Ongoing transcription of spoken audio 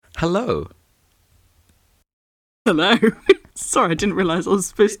Hello. Hello. Sorry, I didn't realise I was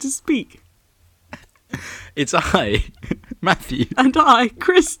supposed to speak. It's I, Matthew. And I,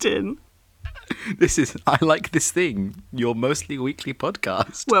 Kristen. This is I Like This Thing, your mostly weekly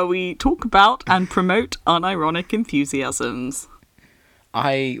podcast. Where we talk about and promote unironic enthusiasms.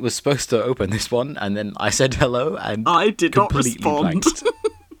 I was supposed to open this one, and then I said hello, and I did not respond.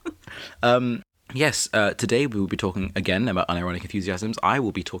 Yes, today we will be talking again about unironic enthusiasms. I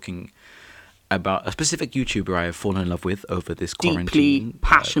will be talking about a specific YouTuber I have fallen in love with over this quarantine. Deeply,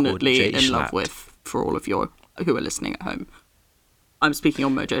 passionately in Jschlatt. love with, for all of you who are listening at home. I'm speaking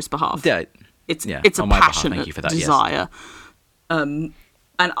on Mojo's behalf. Yeah, it's on a my behalf. passionate Thank you for that, desire. Yes. And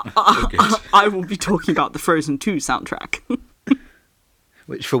I will be talking about the Frozen 2 soundtrack.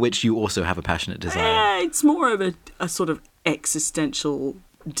 For which you also have a passionate desire. It's more of a sort of existential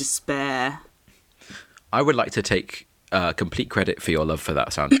despair. I would like to take complete credit for your love for that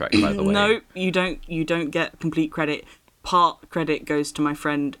soundtrack, by the way. No, you don't get complete credit. Part credit goes to my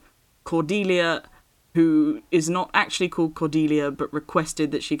friend Cordelia, who is not actually called Cordelia, but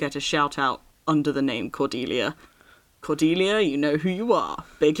requested that she get a shout out under the name Cordelia. Cordelia, you know who you are.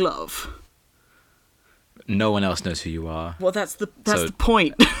 Big love. No one else knows who you are. Well, that's the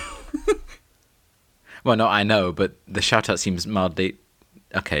point. Well, no, I know, but the shout out seems mildly...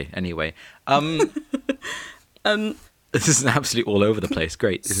 Okay, anyway. This is absolutely all over the place.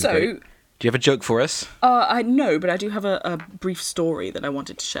 Great. This is great. Do you have a joke for us? I know, but I do have a brief story that I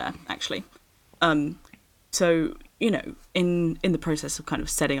wanted to share, actually. So, you know, in the process of kind of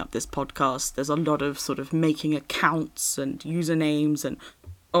setting up this podcast, there's a lot of sort of making accounts and usernames and,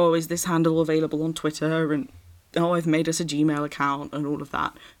 oh, is this handle available on Twitter? And, oh, I've made us a Gmail account and all of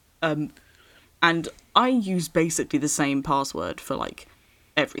that. And I use basically the same password for, like,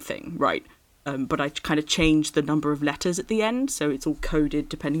 everything, right? But I kind of change the number of letters at the end, so it's all coded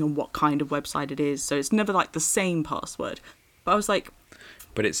depending on what kind of website it is. So it's never, like, the same password. But I was like...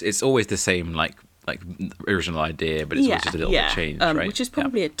 But it's always the same, like original idea, but it's always just a little bit changed, right? Which is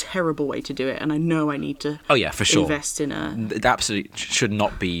probably a terrible way to do it, and I know I need to for sure. invest in a... It absolutely should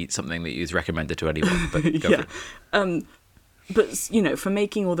not be something that is recommended to anyone, but go for it. But, you know, for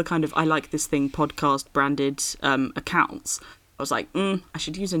making all the kind of I Like This Thing podcast branded accounts, I was like, I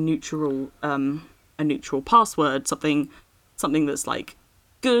should use a neutral password, something that's, like,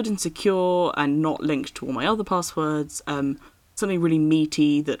 good and secure and not linked to all my other passwords, something really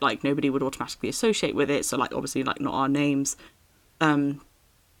meaty that, like, nobody would automatically associate with it, so, like, obviously, like, not our names. And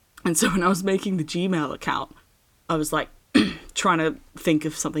so when I was making the Gmail account, I was, like, trying to think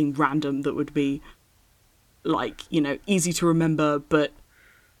of something random that would be, like, you know, easy to remember, but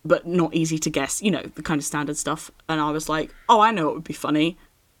not easy to guess, you know, the kind of standard stuff. And I was like, oh, I know what would be funny.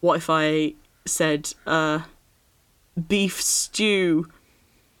 What if I said, beef stew?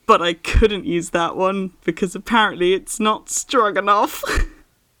 But I couldn't use that one because apparently it's not strong enough.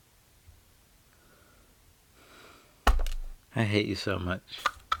 I hate you so much.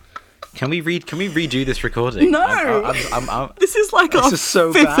 Can we redo this recording? No! This is like our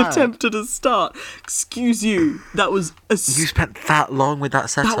fifth attempt at a start. Excuse you. That was You spent that long with that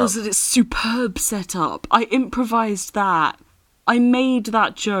setup? That was a superb setup. I improvised that. I made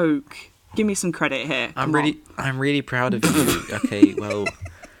that joke. Give me some credit here. I'm really proud of you. Okay, well,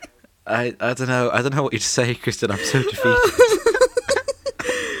 I don't know what you'd say, Kristen. I'm so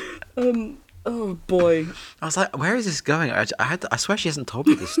defeated. Oh boy. I was like, where is this going? I swear she hasn't told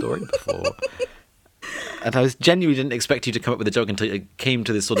me this story before. And I genuinely didn't expect you to come up with a joke until it came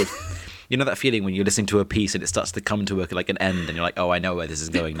to this sort of, you know, that feeling when you're listening to a piece and it starts to come to like an end and you're like, oh, I know where this is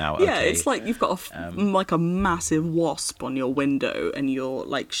going now. Yeah, okay. It's like you've got like a massive wasp on your window and you're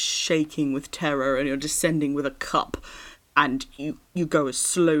like shaking with terror and you're descending with a cup. And you go as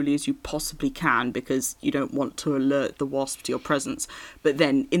slowly as you possibly can because you don't want to alert the wasp to your presence. But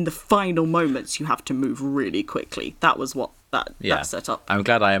then in the final moments, you have to move really quickly. That was what that set up. I'm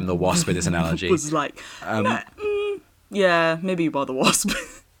glad I am the wasp in this analogy. Was like, yeah, maybe you are the wasp.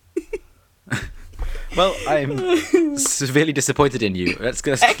 Well, I'm severely disappointed in you.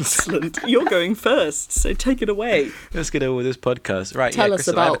 Excellent. You're going first, so take it away. Let's get over with this podcast. Right, Tell us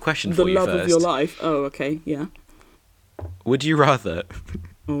Kristen, about I have a question for you the love first. of your life. Oh, okay, yeah. Would you rather...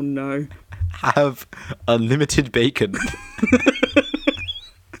 Oh, no. ...have unlimited bacon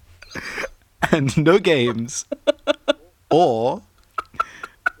and no games, or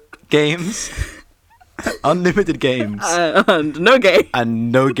games, unlimited games, and no game,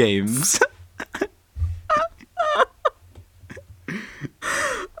 and no games?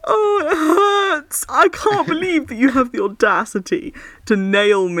 Oh, it hurts. I can't believe that you have the audacity to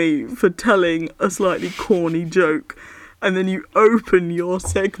nail me for telling a slightly corny joke. and then you open your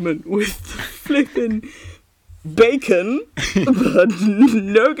segment with flipping bacon, but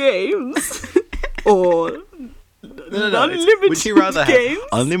no games, or No. unlimited Would you rather games?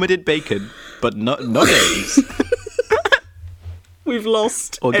 have unlimited bacon, but no games? We've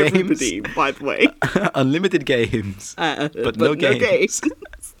lost Or everybody, by the way. Unlimited games, but no games.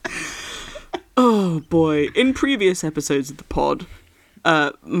 Oh boy. In previous episodes of the pod,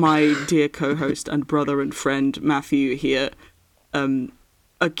 my dear co-host and brother and friend Matthew here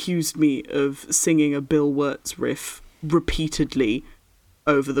accused me of singing a Bill Wirtz riff repeatedly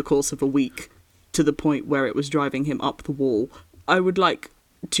over the course of a week to the point where it was driving him up the wall. I would like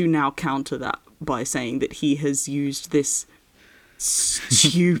to now counter that by saying that he has used this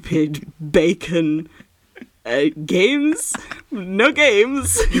stupid bacon games, no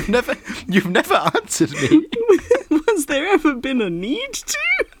games. You've never answered me. Was there ever been a need to?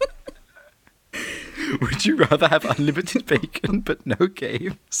 Would you rather have unlimited bacon but no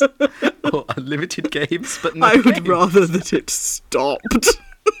games, or unlimited games but no I games? would rather that it stopped.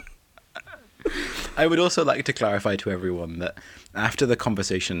 I would also like to clarify to everyone that after the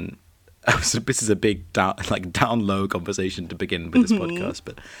conversation, so this is a big down low conversation to begin with this podcast,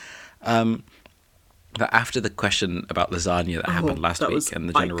 but that after the question about lasagna that happened last week and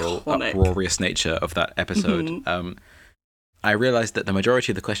the general uproarious nature of that episode, I realised that the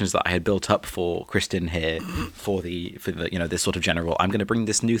majority of the questions that I had built up for Kristen here for the this sort of general, I'm going to bring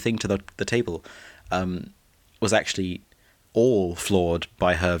this new thing to the table, was actually all flawed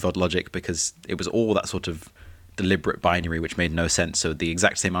by her VOD logic, because it was all that sort of deliberate binary which made no sense. So the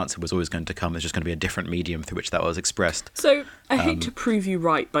exact same answer was always going to come. There's just going to be a different medium through which that was expressed. So I hate to prove you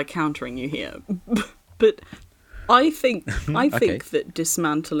right by countering you here, but I think that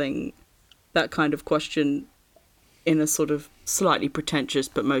dismantling that kind of question in a sort of slightly pretentious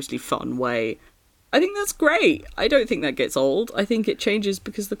but mostly fun way, I think that's great. I don't think that gets old. I think it changes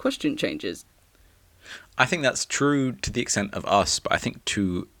because the question changes. I think that's true to the extent of us, but I think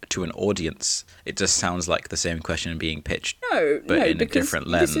to an audience, it just sounds like the same question being pitched, but in a different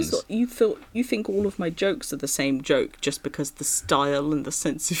lens. This is what you think all of my jokes are the same joke just because the style and the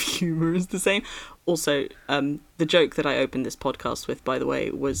sense of humour is the same. Also, the joke that I opened this podcast with, by the way,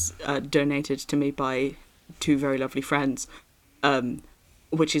 was donated to me by two very lovely friends,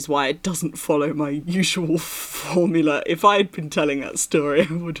 which is why it doesn't follow my usual formula. If I had been telling that story,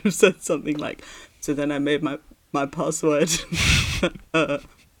 I would have said something like, so then I made my password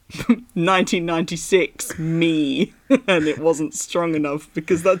 1996 me, and it wasn't strong enough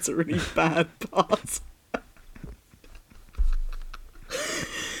because that's a really bad password.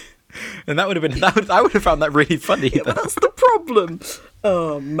 And that would have been I would have found that really funny. Yeah, but that's the problem.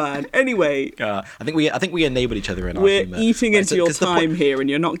 Oh man. Anyway, I think we enable each other in our we're humour. eating into your time here, and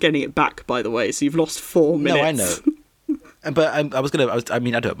you're not getting it back, by the way. So you've lost 4 minutes. No, I know. But I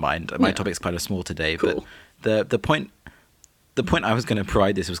don't mind. My topic's kind of small today, Cool. but the point I was going to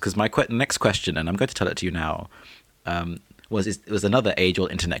provide this was because my next question, and I'm going to tell it to you now, was another age-old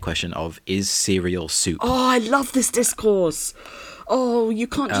internet question of, is cereal soup? Oh, I love this discourse. Oh, you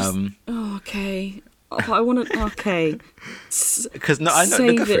can't just. Okay. Oh, I want to. Okay. Because no, I know.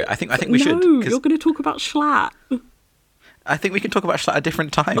 No, go for it. I think we should. No, you're going to talk about Jschlatt. I think we can talk about Jschlatt at a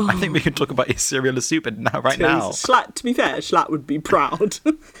different time. I think we can talk about is cereal a soup right now. Jschlatt, to be fair, Jschlatt would be proud.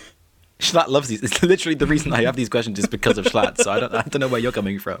 Jschlatt loves these. It's literally the reason I have these questions is because of Jschlatt. So I don't know where you're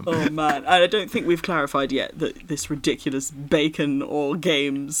coming from. Oh man, I don't think we've clarified yet that this ridiculous bacon or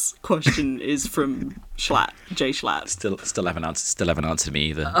games question is from Jschlatt, Jschlatt. Still haven't answered me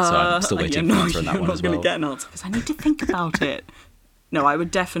either. So I'm still waiting for an answer on that one as well. You're not going to get an answer because I need to think about it. No, I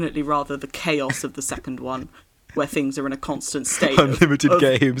would definitely rather the chaos of the second one, where things are in a constant state unlimited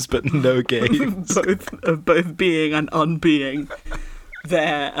games but no games, both being and unbeing,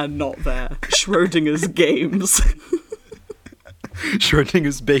 there and not there. Schrodinger's games.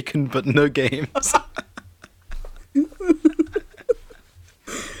 Schrodinger's bacon but no games.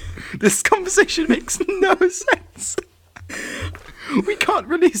 This conversation makes no sense. We can't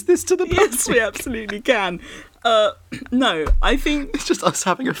release this to the public. Yes, we absolutely can. No, I think it's just us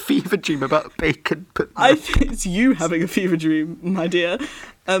having a fever dream about bacon. But I think it's you having a fever dream, my dear.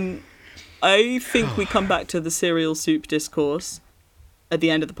 I think we come back to the cereal soup discourse at the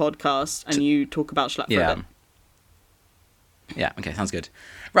end of the podcast, and you talk about Jschlatt for a bit. Yeah. Okay, sounds good.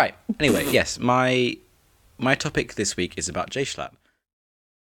 Right. Anyway, yes, my topic this week is about Jschlatt.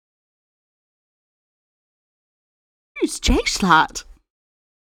 Who's Jschlatt?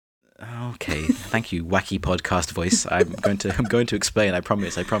 Okay, thank you, wacky podcast voice. I'm going to explain. I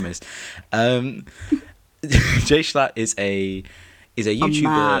promise. Jschlatt is a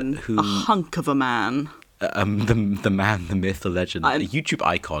YouTuber a hunk of a man. the man, the myth, the legend, I'm a YouTube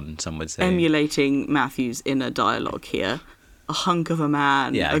icon, some would say. emulating Matthew's inner dialogue here. A hunk of a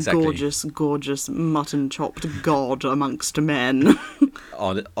man, Yeah, a exactly. gorgeous mutton-chopped god amongst men.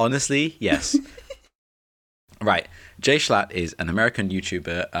 Honestly, yes. Right. Jschlatt is an American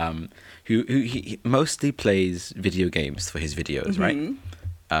YouTuber who he mostly plays video games for his videos, right?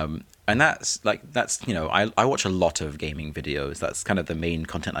 And that's I watch a lot of gaming videos. That's kind of the main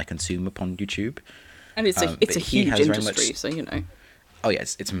content I consume upon YouTube. And it's a But he huge has very industry, much- so you know. Oh yeah,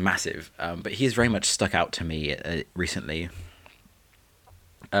 it's massive. But he has very much stuck out to me recently.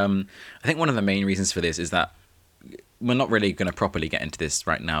 I think one of the main reasons for this is that we're not really going to properly get into this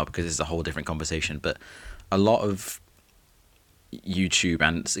right now because it's a whole different conversation. But a lot of YouTube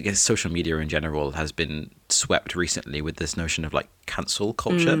and I guess social media in general has been swept recently with this notion of like cancel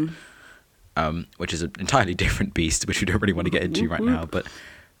culture, which is an entirely different beast, which we don't really want to get into right now. But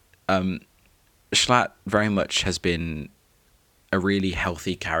Jschlatt very much has been a really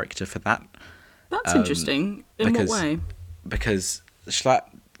healthy character for that. That's interesting. In what way? Because Jschlatt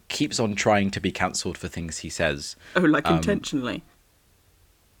keeps on trying to be cancelled for things he says. Oh, like intentionally?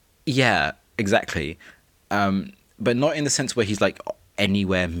 Yeah, exactly. But not in the sense where he's like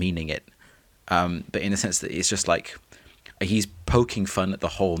anywhere meaning it. But in the sense that it's just like he's poking fun at the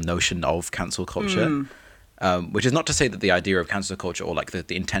whole notion of cancel culture. Which is not to say that the idea of cancel culture or like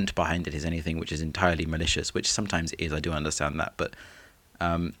the intent behind it is anything which is entirely malicious, which sometimes it is. I do understand that, but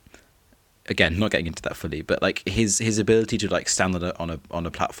again, not getting into that fully. But like his ability to like stand on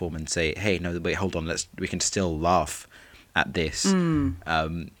a platform and say, "Hey, no, wait, hold on, we can still laugh at this," and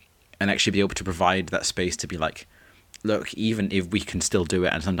actually be able to provide that space to be like, look, even if we can still do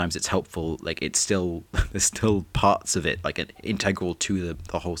it, and sometimes it's helpful, like it's still there's still parts of it like an integral to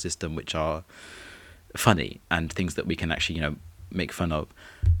the whole system which are funny and things that we can actually make fun of.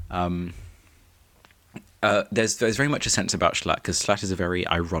 There's very much a sense about Jschlatt because Jschlatt is a very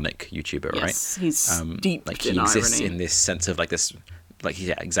ironic YouTuber, right? Yes, he's steeped like in he exists irony. in this sense of like this, like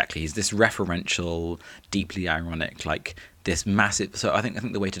yeah, exactly. He's this referential, deeply ironic, like this massive. So I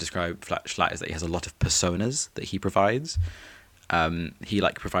think the way to describe Jschlatt is that he has a lot of personas that he provides. He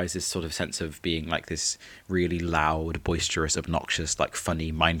like provides this sort of sense of being like this really loud, boisterous, obnoxious, like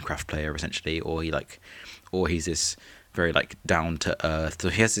funny Minecraft player essentially, or he's this very like down to earth. So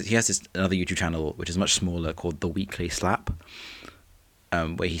he has this another YouTube channel which is much smaller called The Weekly Slap,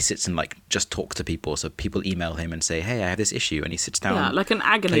 where he sits and like just talks to people. So people email him and say, "Hey, I have this issue," and he sits down. Yeah, like an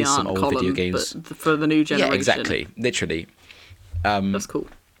agony plays some aunt old column, video games. but for the new generation. Yeah, exactly, literally. That's cool.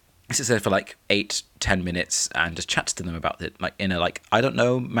 He sits there for like 8-10 minutes and just chats to them about it, like in a like, I don't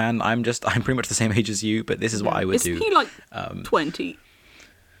know, man, I'm pretty much the same age as you, but this is what I would Isn't do. he like 20?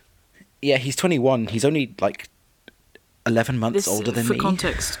 Yeah, he's 21. He's only like 11 months older than for me.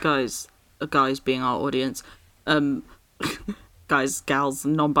 context, guys being our audience, guys, gals,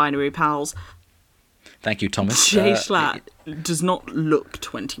 non-binary pals, Thank you, Thomas. Jschlatt does not look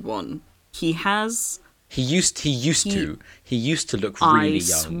 21. He used to look I really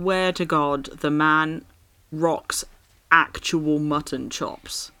young. swear to God, the man rocks actual mutton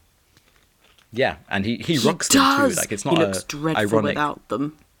chops. Yeah, and he He rocks them does. too. Like it's not He looks dreadful ironic. without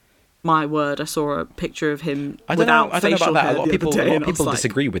them. My word, I saw a picture of him I don't without know about facial that. hair A lot the of other day, and I was people like,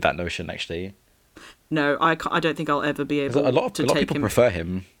 disagree with that notion. Actually, no, I don't think I'll ever be 'Cause able a lot to of take people him prefer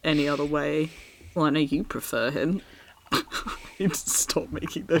him. any other way. Well, I know you prefer him. You need to stop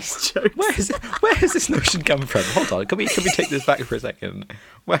making those jokes. Where has this notion come from? Hold on, can we take this back for a second?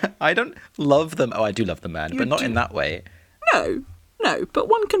 Where I don't love them. Oh, I do love the man, but not in that way. No, but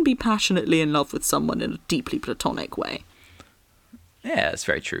one can be passionately in love with someone in a deeply platonic way. Yeah, that's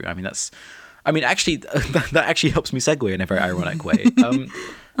very true. I mean, actually, that actually helps me segue in a very ironic way.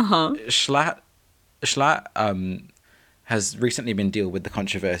 Jschlatt has recently been dealing with the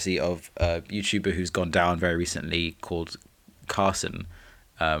controversy of a YouTuber who's gone down very recently called Carson,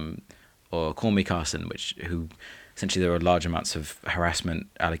 or Call Me Carson, who essentially there were large amounts of harassment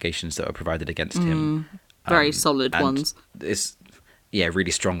allegations that were provided against him. Very solid and ones.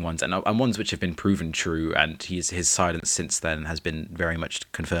 Really strong ones, and ones which have been proven true. And his silence since then has been very much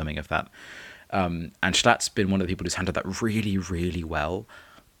confirming of that. And Jschlatt's been one of the people who's handled that really, really well.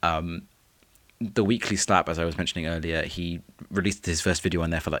 The Weekly Slap, as I was mentioning earlier, he released his first video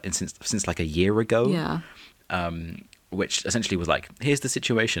on there for since like a year ago. Yeah. Which essentially was like, here's the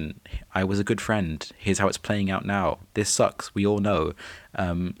situation. I was a good friend. Here's how it's playing out now. This sucks. We all know.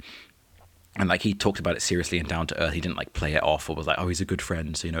 And like he talked about it seriously and down to earth. He didn't like play it off or was like, oh, he's a good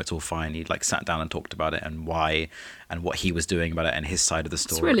friend, so it's all fine. He like sat down and talked about it and why and what he was doing about it and his side of the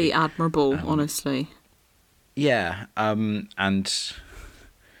story. It's really admirable, honestly. Yeah. And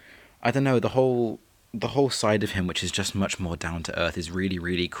I don't know, the whole the whole side of him, which is just much more down to earth, is really,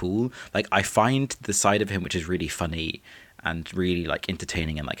 really cool. Like, I find the side of him which is really funny and really like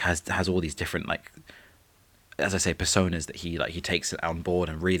entertaining, and like has all these different, like, as I say, personas that he takes it on board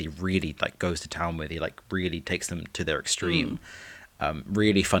and really, really like goes to town with. He like really takes them to their extreme.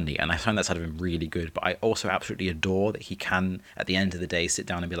 Really funny, and I find that side of him really good. But I also absolutely adore that he can, at the end of the day, sit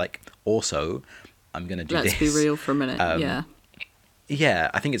down and be like, also, I'm gonna do Let's this. be real for a minute. Yeah,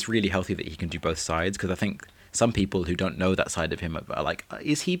 I think it's really healthy that he can do both sides, because I think some people who don't know that side of him are like,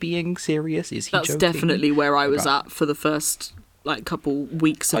 is he being serious? Is he That's joking? definitely where I was at for the first like couple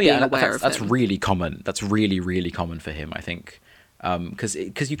weeks of being aware of him. That's really common. That's really, really common for him, I think, because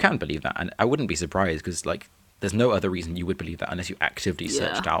you can believe that, and I wouldn't be surprised, because like there's no other reason you would believe that unless you actively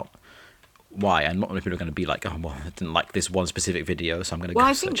searched out why. And not many people are going to be like, oh well, I didn't like this one specific video, so I'm going to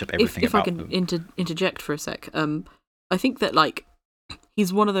go search up everything about them. If I can interject for a sec, I think that like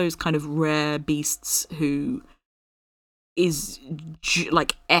he's one of those kind of rare beasts who is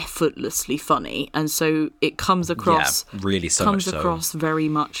like effortlessly funny, and so it comes across across very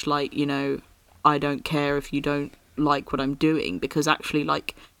much like, you know, I don't care if you don't like what I'm doing, because actually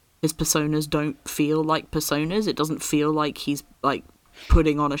like his personas don't feel like personas. It doesn't feel like he's like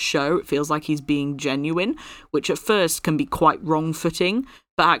putting on a show. It feels like he's being genuine, which at first can be quite wrong-footing.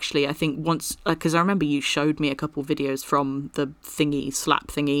 But actually, I think once, because I remember you showed me a couple videos from the slap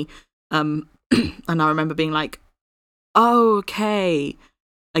thingy, and I remember being like, oh, okay,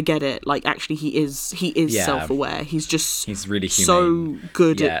 I get it. Like, actually, he is self-aware. He's really so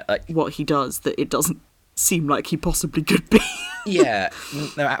good at what he does that it doesn't seem like he possibly could be. Yeah,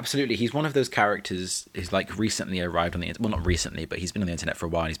 no, absolutely. He's one of those characters who's like recently arrived on the internet. Well, not recently, but he's been on the internet for a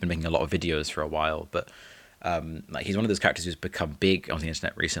while. He's been making a lot of videos for a while, but like he's one of those characters who's become big on the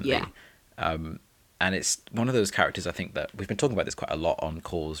internet recently. Yeah. And it's one of those characters, I think, that we've been talking about this quite a lot on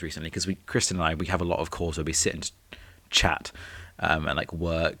calls recently, because Kristen and I, we have a lot of calls where we sit and chat and like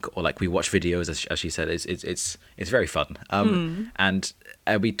work, or like we watch videos, as she said. It's very fun. And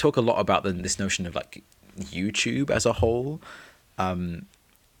we talk a lot about this notion of like YouTube as a whole, and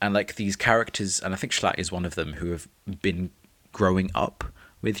like these characters, and I think Jschlatt is one of them, who have been growing up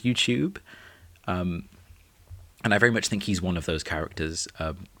with YouTube, and I very much think he's one of those characters.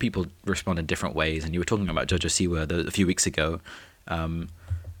 People respond in different ways, and you were talking about Jojo Siwa a few weeks ago, and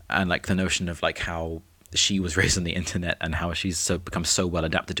like the notion of like how she was raised on the internet and how she's become so well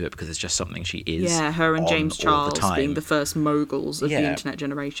adapted to it because it's just something she is. Yeah, her and James Charles being the first moguls of the internet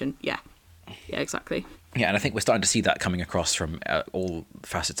generation. Yeah, exactly. Yeah, and I think we're starting to see that coming across from all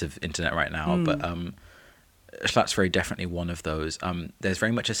facets of internet right now. But Jschlatt's very definitely one of those. There's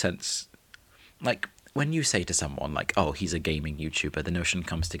very much a sense, like, when you say to someone, like, oh, he's a gaming YouTuber, the notion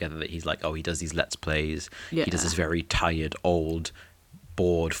comes together that he's like, oh, he does these Let's Plays. Yeah. He does this very tired, old,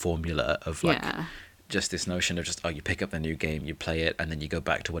 bored formula of, like, just this notion of just, oh, you pick up the new game, you play it, and then you go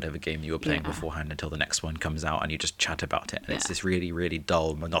back to whatever game you were playing beforehand until the next one comes out, and you just chat about it. And it's this really, really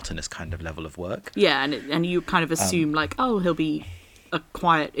dull, monotonous kind of level of work. Yeah, and you kind of assume, like, oh, he'll be a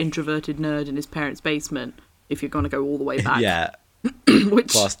quiet, introverted nerd in his parents' basement if you're going to go all the way back. Yeah.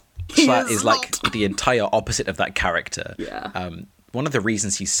 Which Jschlatt is like the entire opposite of that character. Yeah. One of the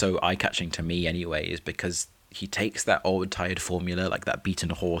reasons he's so eye-catching to me anyway is because he takes that old, tired formula, like that beaten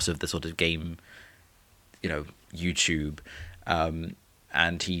horse of the sort of game, you know, YouTube,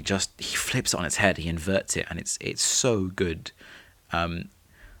 and he flips it on its head, he inverts it, and it's so good.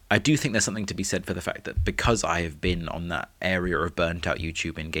 I do think there's something to be said for the fact that because I have been on that area of burnt out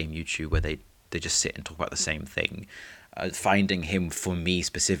YouTube and game YouTube where they just sit and talk about the same thing, finding him for me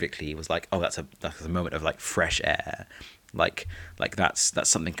specifically was like, oh, that's a moment of like fresh air. Like that's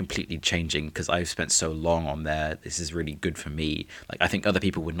something completely changing because I've spent so long on there. This is really good for me. Like I think other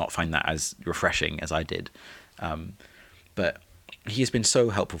people would not find that as refreshing as I did. But he has been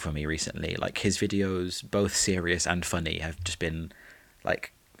so helpful for me recently. Like his videos, both serious and funny, have just been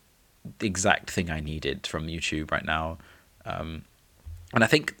like the exact thing I needed from YouTube right now. And I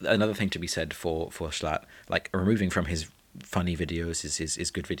think another thing to be said for Jschlatt, like removing from his funny videos,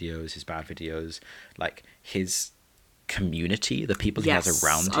 his good videos, his bad videos, like his community, the people he has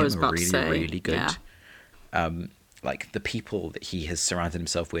around him are really, really good. Yeah. Like the people that he has surrounded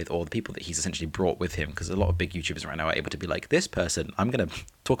himself with, or the people that he's essentially brought with him, because a lot of big YouTubers right now are able to be like, this person, I'm going to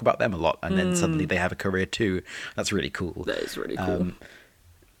talk about them a lot, and then suddenly they have a career too. That's really cool. That is really cool.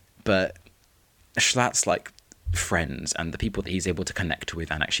 But Jschlatt's like friends and the people that he's able to connect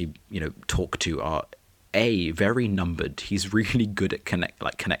with and actually, you know, talk to are very numbered. He's really good at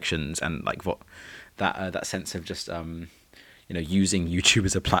connections and like what that sense of just you know, using YouTube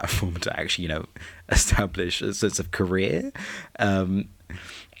as a platform to actually, you know, establish a sense of career,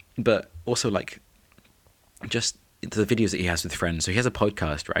 but also like just the videos that he has with friends. So he has a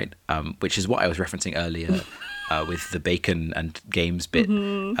podcast, right? Which is what I was referencing earlier with the bacon and games bit,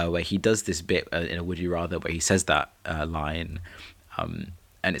 where he does this bit in a Would You Rather where he says that line.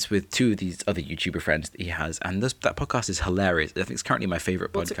 And it's with two of these other YouTuber friends that he has. And that podcast is hilarious. I think it's currently my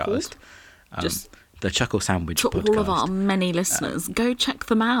favourite What's podcast. it called? Just the Chuckle Sandwich to podcast. all of our many listeners, go check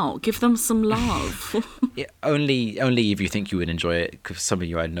them out. Give them some love. Yeah, only if you think you would enjoy it, because some of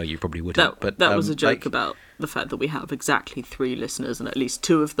you I know you probably wouldn't. That was a joke about the fact that we have exactly 3 listeners and at least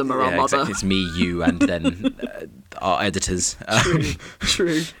 2 of them are our mother. Exactly. It's me, you, and then our editors.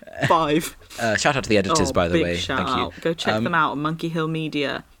 True. 5. Shout out to the editors, by the big way. Shout Thank out. you. Go check them out on Monkey Hill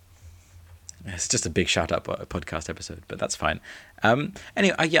Media. It's just a big shout out podcast episode, but that's fine.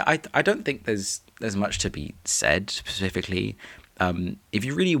 Anyway, I don't think there's much to be said specifically. If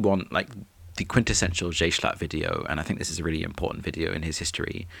you really want like the quintessential Jschlatt video, and I think this is a really important video in his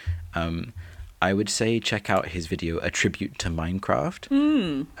history, I would say check out his video A Tribute to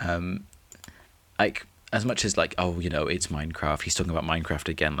Minecraft. Like, as much as like, oh, you know, it's Minecraft, he's talking about Minecraft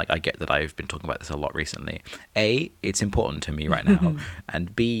again. Like, I get that I've been talking about this a lot recently. A, it's important to me right now.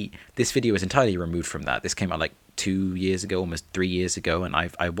 And B, this video is entirely removed from that. This came out like 2 years ago, almost 3 years ago. And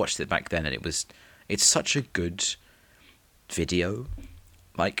I watched it back then and it's such a good video.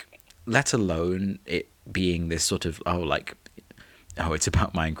 Like, let alone it being this sort of, it's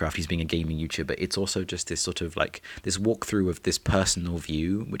about Minecraft, he's being a gaming YouTuber. It's also just this sort of like this walkthrough of this personal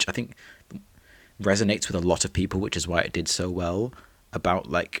view, which I think resonates with a lot of people, which is why it did so well, about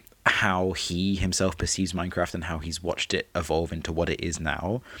like how he himself perceives Minecraft and how he's watched it evolve into what it is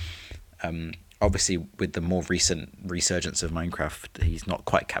now. Obviously with the more recent resurgence of Minecraft, he's not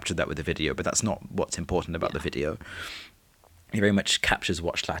quite captured that with the video, but that's not what's important about the video. He very much captures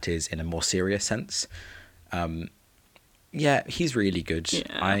what Jschlatt is in a more serious sense. He's really good.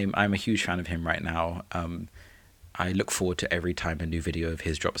 Yeah. I'm a huge fan of him right now. I look forward to every time a new video of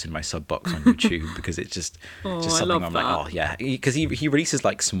his drops in my sub box on YouTube, because it's just something I'm like, oh yeah, because he releases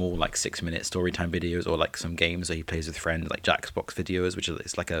like small like 6-minute storytime videos, or like some games where he plays with friends, like Jackbox videos, which is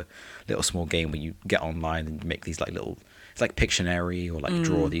it's like a little small game where you get online and make these like little, it's like Pictionary or like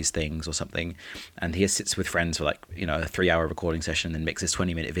draw these things or something, and he sits with friends for like, you know, a 3-hour recording session and makes this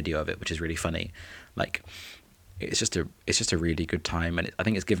 20-minute video of it, which is really funny. Like it's just a really good time, and I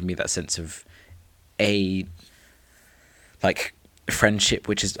think it's given me that sense of like friendship,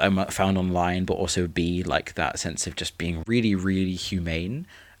 which is found online, but also B, like that sense of just being really, really humane.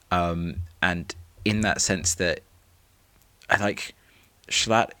 And in that sense that I like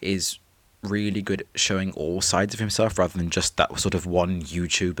Jschlatt is really good at showing all sides of himself rather than just that sort of one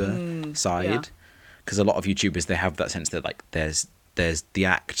YouTuber side. Because a lot of YouTubers, they have that sense that like there's the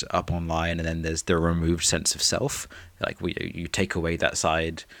act up online and then there's the removed sense of self. Like you take away that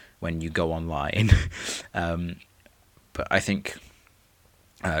side when you go online. But I think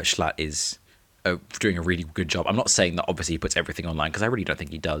Jschlatt is doing a really good job. I'm not saying that obviously he puts everything online, because I really don't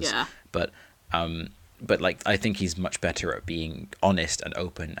think he does. Yeah. But like I think he's much better at being honest and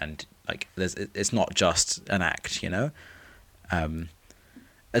open, and like it's not just an act, you know.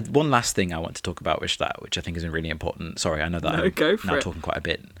 One last thing I want to talk about with Jschlatt, which I think is really important. Sorry, I know that I'm now talking quite a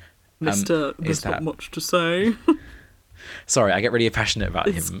bit. Mister, there's not much to say. Sorry, I get really passionate about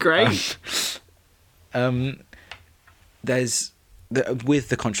him. It's great. There's with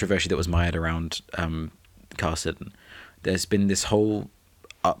the controversy that was mired around Carson, there's been this whole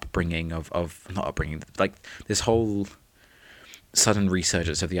upbringing of not upbringing, like this whole sudden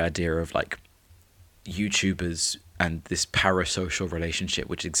resurgence of the idea of like YouTubers and this parasocial relationship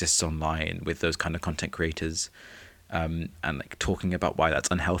which exists online with those kind of content creators, and like talking about why that's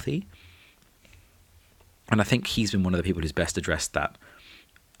unhealthy. And I think he's been one of the people who's best addressed that.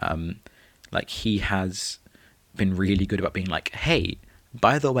 Like he has been really good about being like, hey,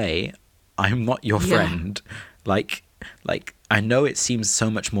 by the way, I'm not your friend. Like I know it seems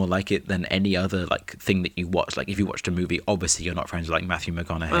so much more like it than any other like thing that you watch. Like if you watched a movie, obviously you're not friends with like Matthew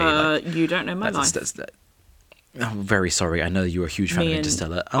McConaughey. You don't know my life. I'm very sorry. I know you're a huge fan of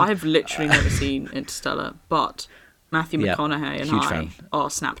Interstellar. I've literally never seen Interstellar, but Matthew McConaughey and I are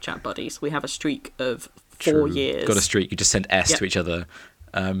Snapchat buddies. We have a streak of 4 years. Got a streak. You just send S to each other.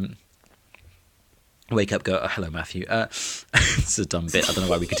 Wake up, go, oh, hello, Matthew. It's a dumb bit. I don't know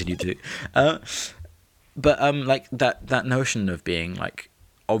why we continue to. But like that notion of being like,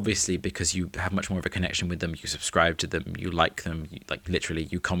 obviously because you have much more of a connection with them, you subscribe to them, you like them, like literally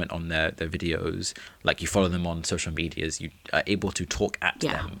you comment on their videos, like you follow them on social medias, you are able to talk at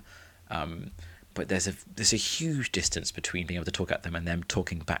them. But there's a huge distance between being able to talk at them and them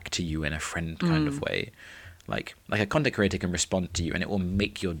talking back to you in a friend kind of way. like a content creator can respond to you and it will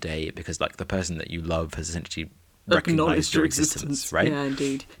make your day because like the person that you love has essentially recognized your existence, right? Yeah,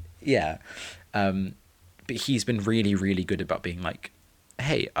 indeed. Yeah. But he's been really, really good about being like,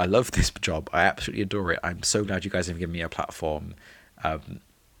 hey, I love this job. I absolutely adore it. I'm so glad you guys have given me a platform.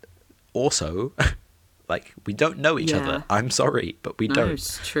 Also, like, we don't know each other. I'm sorry, but we don't.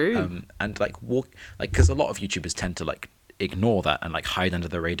 It's true. And like because a lot of YouTubers tend to like ignore that and like hide under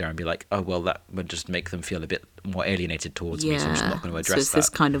the radar and be like, oh well, that would just make them feel a bit more alienated towards me, so I'm just not going to address so it's that. this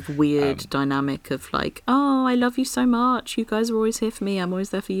kind of weird dynamic of like, oh, I love you so much, you guys are always here for me, I'm always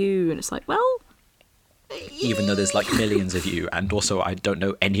there for you, and it's like, well, even though there's like millions of you, and also I don't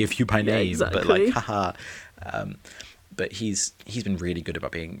know any of you by name, exactly. but like, haha. But he's been really good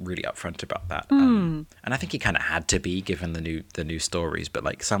about being really upfront about that, and I think he kind of had to be given the new stories. But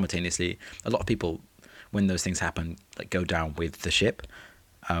like simultaneously, a lot of people, when those things happen, like go down with the ship,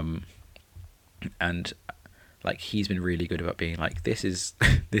 and like he's been really good about being like, this is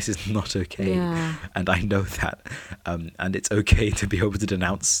not okay, and I know that, and it's okay to be able to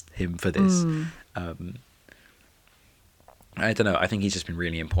denounce him for this. I don't know. I think he's just been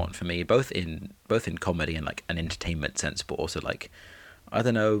really important for me, both in comedy and like an entertainment sense, but also like, I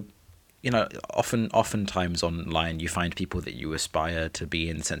don't know, you know, oftentimes online you find people that you aspire to be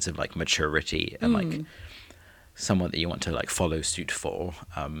in the sense of like maturity and like someone that you want to like follow suit for.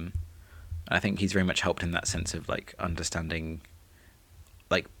 I think he's very much helped in that sense of like understanding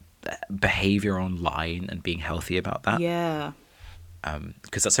like behavior online and being healthy about that. Yeah.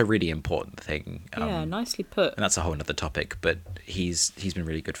 Because that's a really important thing. Yeah, nicely put. And that's a whole other topic, but he's been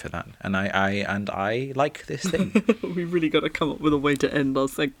really good for that. And I like this thing. We really got to come up with a way to end our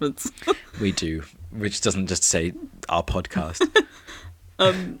segments. We do, which doesn't just say our podcast.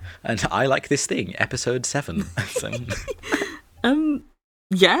 And I like this thing, episode 7. So.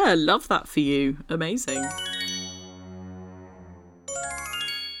 Yeah, love that for you. Amazing.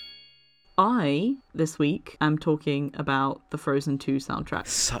 I, this week, am talking about the Frozen 2 soundtrack.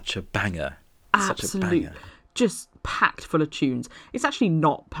 Such a banger. Absolute. Such a banger. Just packed full of tunes. It's actually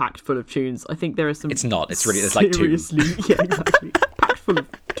not packed full of tunes. I think there are some... It's not. It's really... There's like 2. Seriously. Yeah, exactly. Packed full of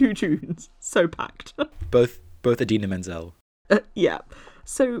 2 tunes. So packed. Both Idina Menzel. Yeah.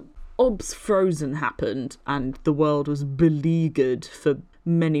 So, Ob's Frozen happened, and the world was beleaguered for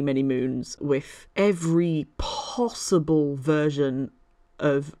many, many moons with every possible version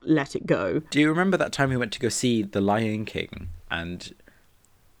of Let It Go. Do you remember that time we went to go see The Lion King and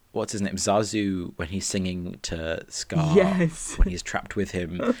what's his name, Zazu, when he's singing to Scar? Yes. When he's trapped with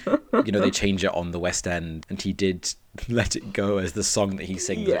him, you know, they change it on the West End, and he did Let It Go as the song that he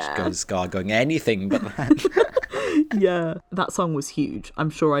sings, which goes Scar going anything but that. Yeah, that song was huge. I'm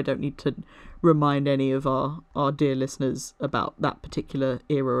sure I don't need to remind any of our dear listeners about that particular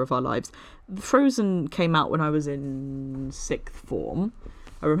era of our lives. Frozen came out when I was in 6th form.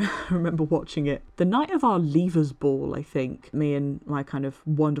 I remember watching it the night of our Leavers Ball, I think. Me and my kind of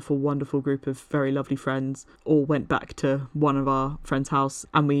wonderful, wonderful group of very lovely friends all went back to one of our friends' house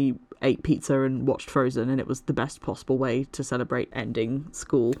and we ate pizza and watched Frozen, and it was the best possible way to celebrate ending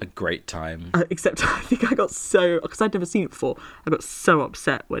school. A great time. Except I think I got so... because I'd never seen it before. I got so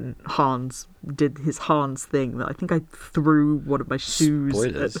upset when Hans did his Hans thing that I think I threw one of my shoes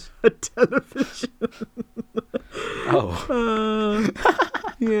at a television. Oh.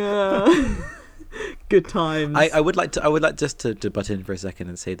 Yeah. Good times. I would like just to butt in for a second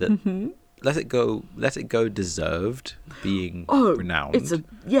and say that Let It Go deserved being renowned. It's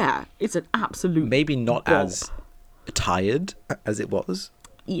an absolute maybe not bop. as tired as it was.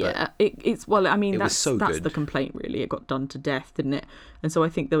 Yeah, it's well, I mean, that's good. The complaint, really. It got done to death, didn't it? And so I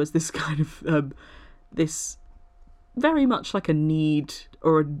think there was this kind of this very much like a need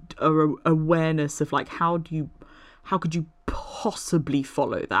or a awareness of like how could you possibly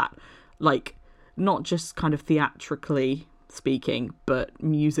follow that, like not just kind of theatrically speaking, but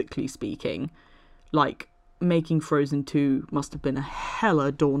musically speaking. Like making Frozen 2 must have been a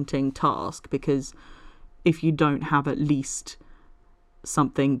hella daunting task, because if you don't have at least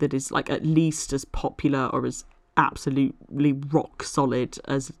something that is like at least as popular or as absolutely rock solid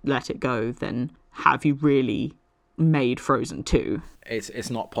as Let It Go, then have you really made Frozen 2? It's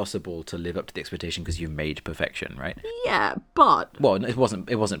not possible to live up to the expectation because you've made perfection, right? Yeah, but well, it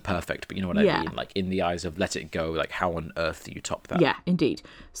wasn't perfect, but you know what I mean. Like in the eyes of Let It Go, like how on earth do you top that? Yeah, indeed.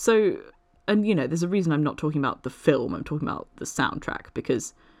 So, and you know, there's a reason I'm not talking about the film. I'm talking about the soundtrack,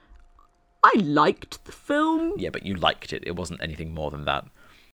 because I liked the film. Yeah, but you liked it. It wasn't anything more than that.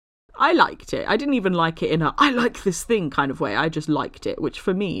 I liked it. I didn't even like it in a I like this thing kind of way. I just liked it, which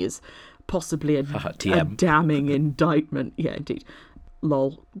for me is possibly a damning indictment. Yeah, indeed.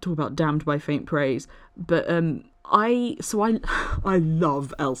 lol, talk about damned by faint praise. But I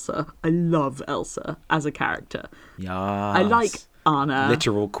love Elsa. I love Elsa as a character. Yeah. I like Anna.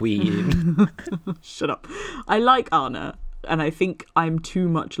 Literal queen. Shut up. I like Anna, and I think I'm too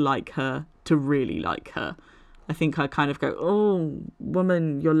much like her to really like her. I think I kind of go, oh,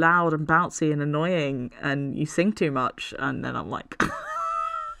 woman, you're loud and bouncy and annoying, and you sing too much. And then I'm like,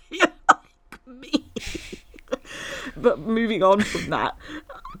 you're like me. But moving on from that.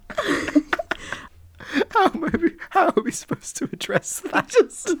 How are we supposed to address that?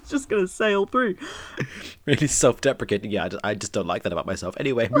 just going to sail through. Really self-deprecating. Yeah, I just don't like that about myself.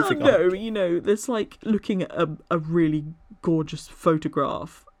 Anyway, moving on. No, you know, there's like looking at a really gorgeous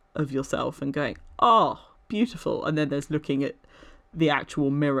photograph of yourself and going, oh, beautiful. And then there's looking at the actual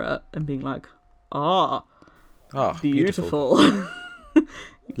mirror and being like, oh, beautiful.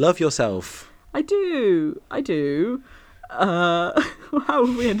 Love yourself. I do. How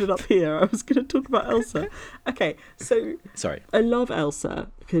have we ended up here? I was going to talk about Elsa. Okay, so sorry. I love Elsa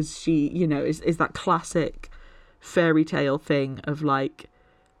because she, you know, is that classic fairy tale thing of like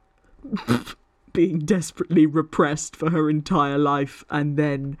being desperately repressed for her entire life and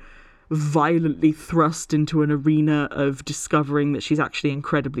then violently thrust into an arena of discovering that she's actually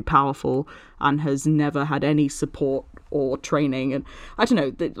incredibly powerful and has never had any support or training. And I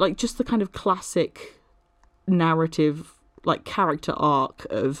don't know, like just the kind of classic narrative, like character arc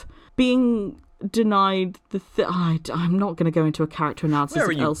of being denied I'm not going to go into a character analysis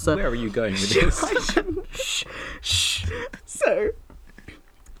of Elsa. Where are you going with this? Shh. So,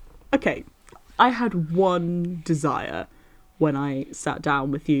 okay, I had one desire when I sat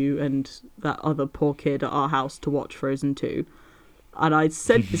down with you and that other poor kid at our house to watch Frozen 2. And I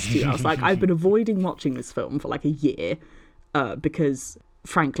said this to you. I was like, I've been avoiding watching this film for like a year because,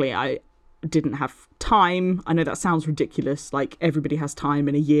 frankly, I didn't have time. I know that sounds ridiculous. Like, everybody has time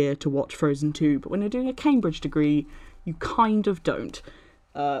in a year to watch Frozen 2. But when you're doing a Cambridge degree, you kind of don't.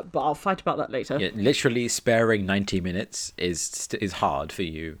 But I'll fight about that later. Yeah, literally sparing 90 minutes is hard for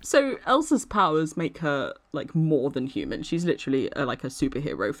you. So Elsa's powers make her like more than human. She's literally like a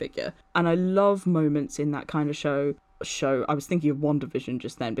superhero figure. And I love moments in that kind of show. I was thinking of WandaVision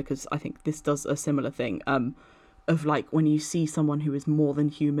just then because I think this does a similar thing. Of like when you see someone who is more than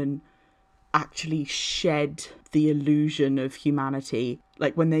human actually shed the illusion of humanity.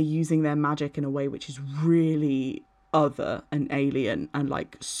 Like when they're using their magic in a way which is really other and alien and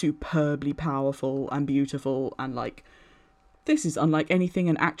like superbly powerful and beautiful and like this is unlike anything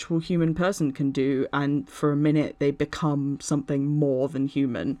an actual human person can do, and for a minute they become something more than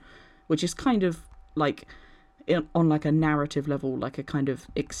human, which is kind of like on like a narrative level like a kind of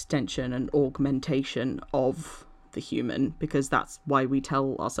extension and augmentation of the human, because that's why we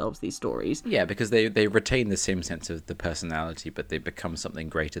tell ourselves these stories. Yeah, because they retain the same sense of the personality, but they become something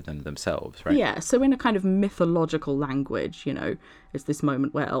greater than themselves, right? Yeah, so in a kind of mythological language, you know, it's this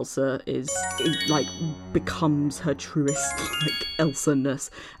moment where Elsa like becomes her truest like Elsa-ness,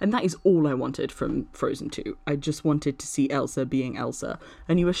 and that is all I wanted from Frozen 2. I just wanted to see Elsa being Elsa,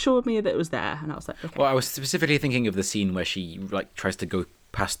 and you assured me that it was there, and I was like, okay. Well, I was specifically thinking of the scene where she like tries to go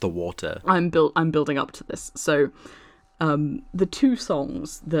past the water. I'm building up to this. So the two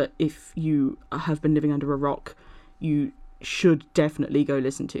songs that if you have been living under a rock you should definitely go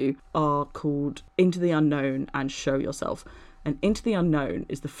listen to are called Into the Unknown and Show Yourself. And Into the Unknown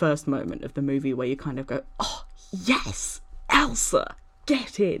is the first moment of the movie where you kind of go, oh yes, Elsa,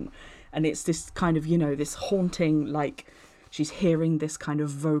 get in. And it's this kind of, you know, this haunting, like she's hearing this kind of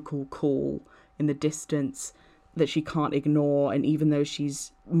vocal call in the distance that she can't ignore, and even though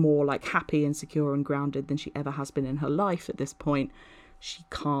she's more like happy and secure and grounded than she ever has been in her life at this point, she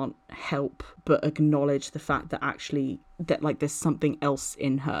can't help but acknowledge the fact that actually that like there's something else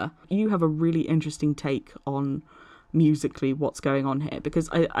in her. You have a really interesting take on musically what's going on here, because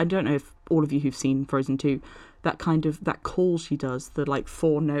I don't know if all of you who've seen Frozen 2, that kind of that call she does, the like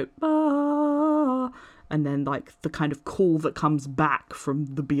 4-note ah, and then like the kind of call that comes back from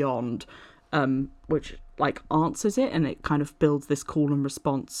the beyond, which like answers it, and it kind of builds this call and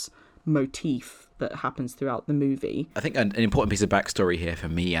response motif that happens throughout the movie. I think an important piece of backstory here for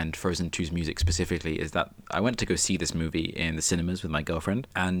me and Frozen 2's music specifically is that I went to go see this movie in the cinemas with my girlfriend,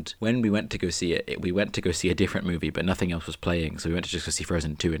 and when we went to go see it, we went to go see a different movie, but nothing else was playing, so we went to just go see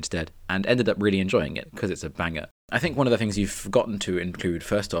Frozen 2 instead, and ended up really enjoying it because it's a banger. I think one of the things you've forgotten to include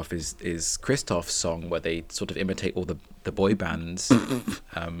first off is Kristoff's song, where they sort of imitate all the boy bands,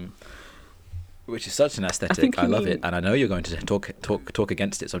 which is such an aesthetic. I love it, and I know you're going to talk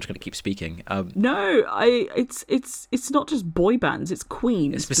against it, so I'm just going to keep speaking. No, it's not just boy bands; it's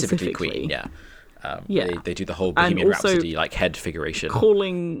Queen. It's specifically Queen, yeah. They do the whole And Bohemian also Rhapsody like head figuration.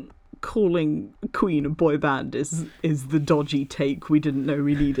 Calling Queen a boy band is the dodgy take we didn't know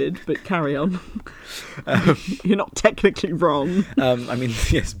we needed, but carry on. You're not technically wrong. I mean,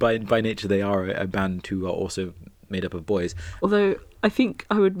 yes, by nature they are a band who are also made up of boys. Although I think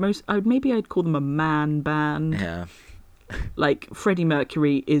I'd call them a man band. Yeah. Like Freddie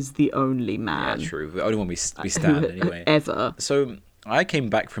Mercury is the only man. Yeah, true. The only one we stand anyway. Ever. So I came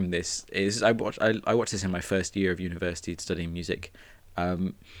back from this. I watched this in my first year of university studying music,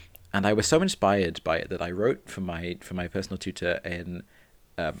 and I was so inspired by it that I wrote for my personal tutor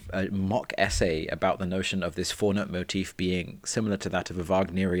a mock essay about the notion of this 4-note motif being similar to that of a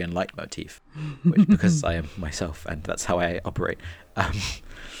Wagnerian leitmotif, which because I am myself and that's how I operate.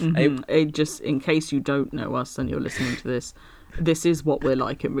 Just in case you don't know us and you're listening to this is what we're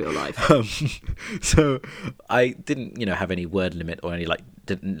like in real life. So I didn't, have any word limit or any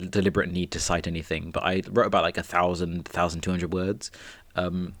deliberate need to cite anything, but I wrote about 1,200 words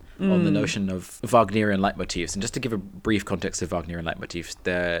on the notion of Wagnerian leitmotifs. And just to give a brief context of Wagnerian leitmotifs,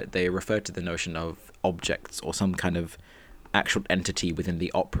 they refer to the notion of objects or some kind of actual entity within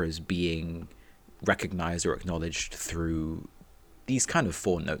the operas being recognized or acknowledged through these kind of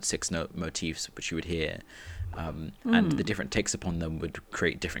 4-note, 6-note motifs which you would hear. And the different takes upon them would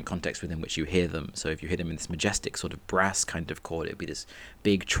create different contexts within which you hear them. So if you hear them in this majestic sort of brass kind of chord, it'd be this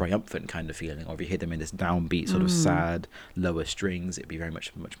big triumphant kind of feeling. Or if you hear them in this downbeat sort of sad lower strings, it'd be very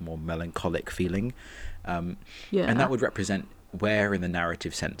much more melancholic feeling. And that would represent where in the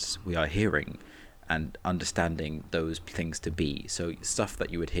narrative sense we are hearing and understanding those things to be. So stuff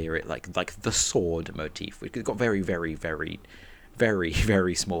that you would hear it like the sword motif, which got very, very, very, very,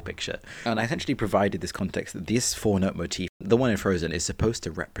 very small picture. And I essentially provided this context that this 4-note motif, the one in Frozen, is supposed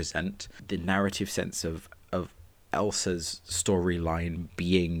to represent the narrative sense of Elsa's storyline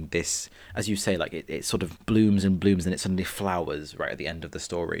being this, as you say, it sort of blooms and blooms and it suddenly flowers right at the end of the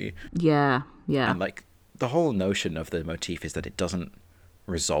story. Yeah. And the whole notion of the motif is that it doesn't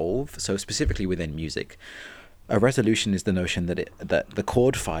resolve. So specifically within music, a resolution is the notion that the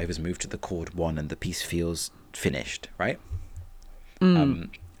chord 5 is moved to the chord 1 and the piece feels finished, right?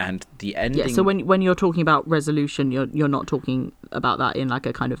 And the ending. Yeah. So when you're talking about resolution, you're not talking about that in a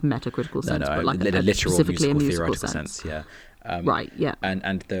kind of metacritical sense, but in a literal musical theoretical sense. Yeah. Right. Yeah.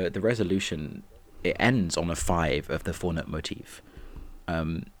 And the resolution, it ends on a 5 of the 4-note motif.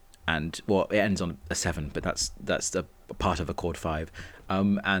 It ends on a 7, but that's a part of a chord 5.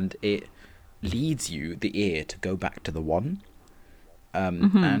 And it leads the ear to go back to the 1.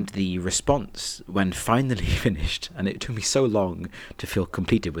 And the response when finally finished, and it took me so long to feel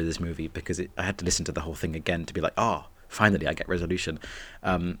completed with this movie because I had to listen to the whole thing again to be like, finally I get resolution,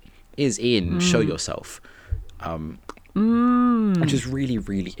 is in Show Yourself, which is really,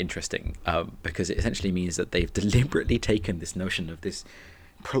 really interesting because it essentially means that they've deliberately taken this notion of this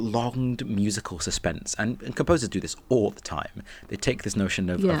prolonged musical suspense, and composers do this all the time. They take this notion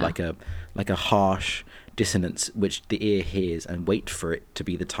of like a harsh dissonance which the ear hears and wait for it to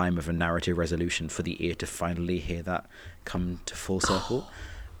be the time of a narrative resolution for the ear to finally hear that come to full circle.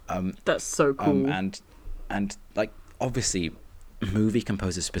 That's so cool. And obviously movie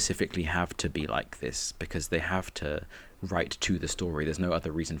composers specifically have to be like this because they have to write to the story. There's no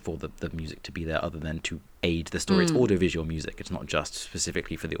other reason for the music to be there other than to aid the story. It's audiovisual music. It's not just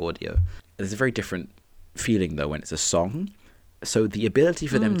specifically for the audio. There's a very different feeling though when it's a song. So the ability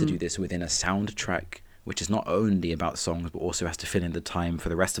for them to do this within a soundtrack, which is not only about songs but also has to fill in the time for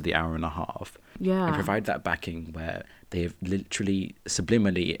the rest of the hour and a half, and provide that backing where they have literally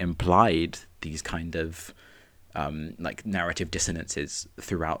subliminally implied these kind of narrative dissonances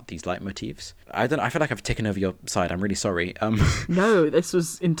throughout these leitmotifs. I feel like I've taken over your side. I'm really sorry. No, this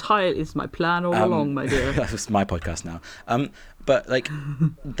was it's my plan all along, my dear. That's my podcast now. But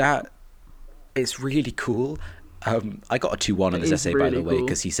that, it's really cool. I got a 2-1 on this essay, really, by the way,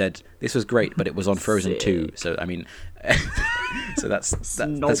 because he said this was great, but it was on Frozen 2. So I mean, so that's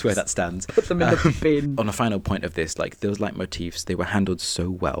where that stands. Put them in the bin. On a final point of this, those leitmotifs, they were handled so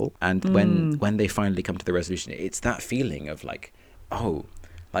well, and when they finally come to the resolution, it's that feeling of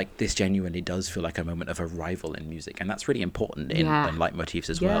this genuinely does feel like a moment of arrival in music, and that's really important in leitmotifs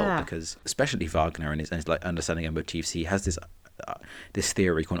as well, because especially Wagner and his understanding of motifs, he has this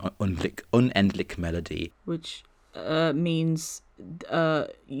theory called unendlich melody, which means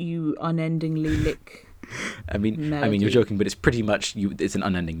you unendingly lick. I mean, you're joking, but it's pretty much it's an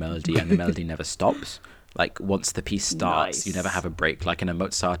unending melody, and the melody never stops. Like once the piece starts, you Nice. never have a break. Like in a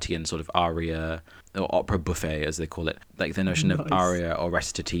Mozartian sort of aria or opera buffet, as they call it, like the notion of Nice. aria or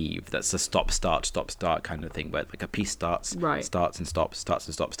recitative, that's a stop start kind of thing, where like a piece starts, Right. starts and stops, starts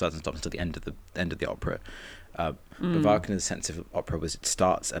and stops, starts and stops until the end of the opera. But Wagner's sense of opera was it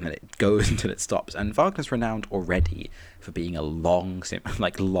starts and then it goes until it stops. And Wagner's renowned already for being a long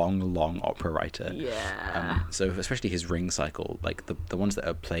opera writer. Yeah. So especially his ring cycle, like the ones that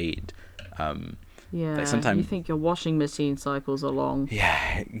are played. Yeah. Like sometimes you think your washing machine cycles are long.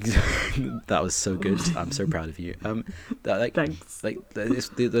 yeah, that was so good. I'm so proud of you. Thanks.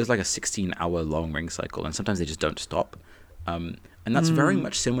 There's like a 16-hour long ring cycle, and sometimes they just don't stop. And that's very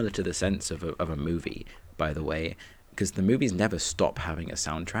much similar to the sense of a movie, by the way, because the movies never stop having a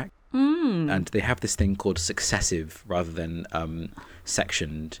soundtrack, and they have this thing called successive rather than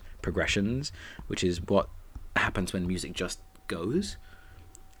sectioned progressions, which is what happens when music just goes.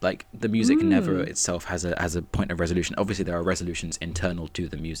 Like the music never itself has a point of resolution. Obviously, there are resolutions internal to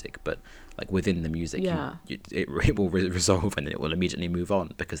the music, but like within the music, Yeah. it will resolve and then it will immediately move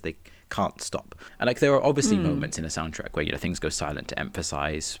on because they can't stop. And like there are obviously moments in a soundtrack where things go silent to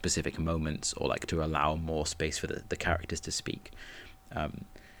emphasize specific moments or like to allow more space for the characters to speak.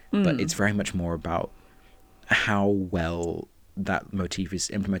 But it's very much more about how well that motif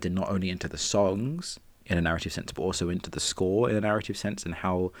is implemented not only into the songs in a narrative sense, but also into the score in a narrative sense, and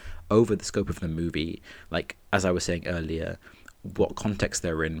how over the scope of the movie, like as I was saying earlier, what context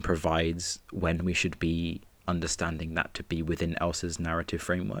they're in provides when we should be understanding that to be within Elsa's narrative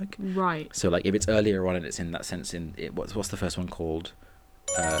framework. Right. So like if it's earlier on and it's in that sense in it, what's the first one called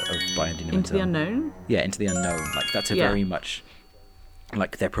of by Idina Into the Menzel? Unknown? Yeah, Into the Unknown. Like that's a Yeah. very much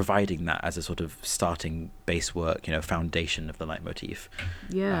like they're providing that as a sort of starting base work, foundation of the leitmotif.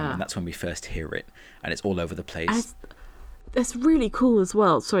 Yeah. And that's when we first hear it, and it's all over the place. And that's really cool as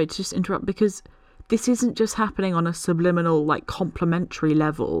well. Sorry to just interrupt, because this isn't just happening on a subliminal, like, complementary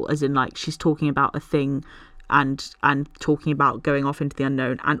level, as in, like, she's talking about a thing and talking about going off into the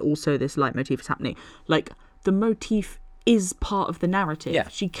unknown, and also this leitmotif is happening. Like, the motif is part of the narrative. Yeah.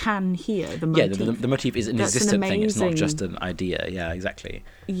 She can hear the Yeah, motif. the motif is an That's existent thing. It's not amazing- just an idea. Yeah, exactly.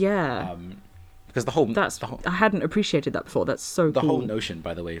 Yeah. Because the whole I hadn't appreciated that before. That's so the cool. whole notion,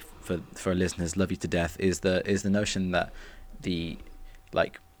 by the way, for listeners, love you to death, is the notion that the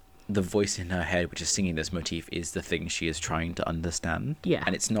voice in her head, which is singing this motif, is the thing she is trying to understand. Yeah.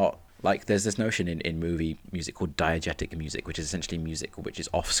 And it's not like there's this notion in movie music called diegetic music, which is essentially music which is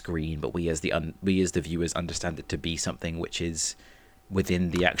off screen, but we as the viewers understand it to be something which is within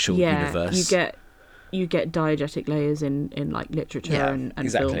the actual universe. You get diegetic layers in like literature Yeah, and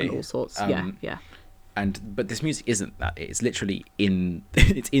exactly. film and all sorts. Yeah. But this music isn't that. It's literally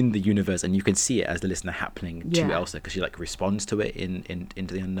it's in the universe, and you can see it as the listener happening to Yeah. Elsa, because she like responds to it in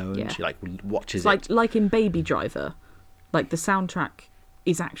Into the Unknown. Yeah. She like watches It's it. like in Baby Driver, like the soundtrack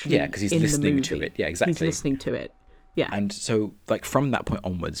is actually Yeah, 'cause he's in listening the to movie. it. Yeah, exactly. He's listening to it. Yeah. And so, like, from that point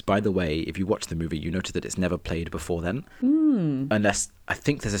onwards, by the way, if you watch the movie, you notice that it's never played before then. Unless, I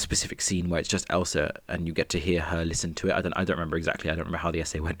think there's a specific scene where it's just Elsa and you get to hear her listen to it. I don't remember exactly. I don't remember how the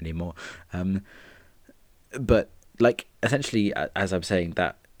essay went anymore. But, like, essentially, as I'm saying,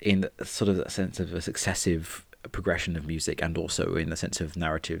 that in sort of that sense of a successive progression of music, and also in the sense of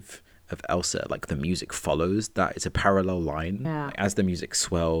narrative of Elsa, like the music follows that. It's a parallel line. Yeah. Like, as the music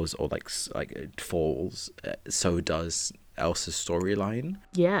swells or like it falls, so does Elsa's storyline.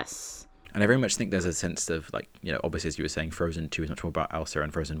 Yes. And I very much think there's a sense of, like, obviously, as you were saying, Frozen 2 is much more about Elsa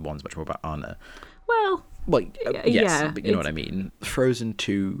and Frozen 1 is much more about Anna. Well, Well, yes, yeah, but you know what I mean. Frozen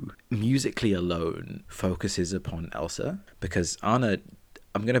 2, musically alone, focuses upon Elsa, because Anna,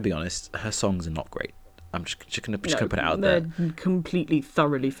 I'm going to be honest, her songs are not great. I'm just going to put it out there. They're completely,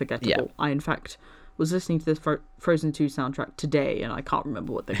 thoroughly forgettable. Yeah. I, in fact, was listening to the Frozen 2 soundtrack today, and I can't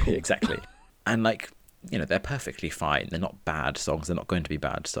remember what they're called. Exactly. And, like, they're perfectly fine. They're not bad songs. They're not going to be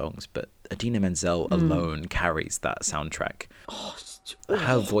bad songs. But Idina Menzel alone carries that soundtrack.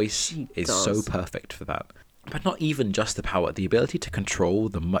 Her voice she is does. so perfect for that. But not even just the power, the ability to control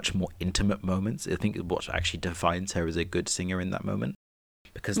the much more intimate moments. I think what actually defines her as a good singer in that moment.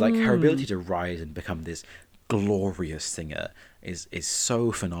 Because, like, her ability to rise and become this glorious singer is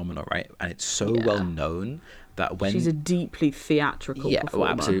so phenomenal, right? And it's so well known that when She's a deeply theatrical performer.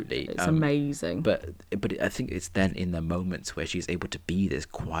 absolutely. It's amazing. But I think it's then in the moments where she's able to be this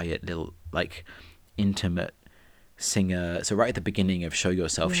quiet little, like, intimate singer. So right at the beginning of Show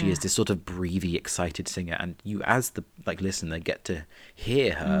Yourself, she is this sort of breathy, excited singer, and you, as the listener, get to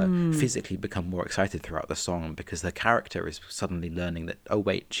hear her physically become more excited throughout the song, because the character is suddenly learning that, oh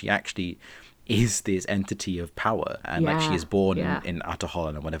wait, she actually is this entity of power, and like she is born Yeah. in utter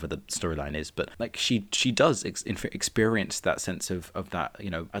Holland or whatever the storyline is, but like she does experience that sense of that, you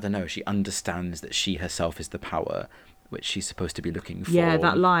know, I don't know, she understands that she herself is the power which she's supposed to be looking for. Yeah,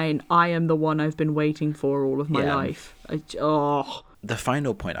 that line, I am the one I've been waiting for all of my life. The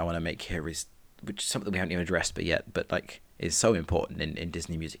final point I want to make here is, which is something we haven't even addressed but like is so important in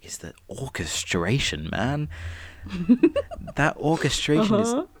Disney music, is the orchestration, man. That orchestration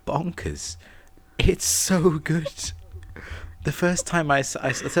is bonkers. It's so good. The first time I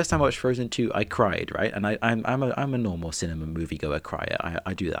watched Frozen 2, I cried, right? And I'm a normal cinema moviegoer crier.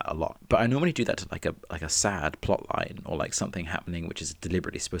 I do that a lot, but I normally do that to like a sad plot line or like something happening which is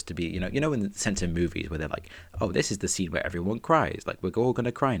deliberately supposed to be, you know, in the sense in movies where they're like, oh, this is the scene where everyone cries, like we're all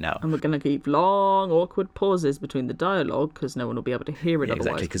gonna cry now, and we're gonna keep long awkward pauses between the dialogue because no one will be able to hear it. Yeah,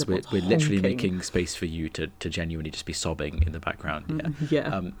 otherwise, exactly, because we're literally making space for you to genuinely just be sobbing in the background.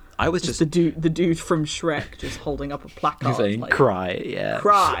 Yeah. I was just the dude from Shrek just holding up a placard saying like, cry, yeah,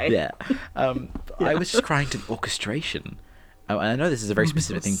 cry. Yeah. I was just crying to orchestration. And I know this is a very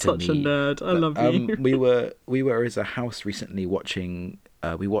specific thing to me. Such a nerd. I love you. we were as a house recently watching.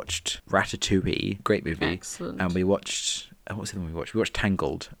 We watched Ratatouille, great movie. Excellent. And we watched. What was the one we watched? We watched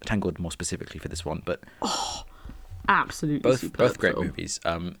Tangled more specifically for this one, but Absolutely both great film. movies.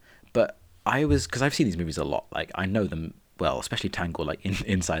 But I was, because I've seen these movies a lot. Like I know them well, especially Tangled, like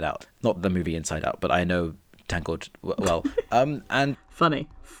Inside Out. Not the movie Inside Out, but I know Tangled well. And Funny.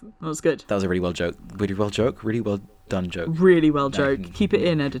 That was good. that was a really well done joke. Really well joke. Keep it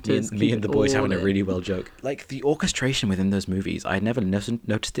in, editors. Me and the boys having a in. really well joke. Like the orchestration within those movies, I had never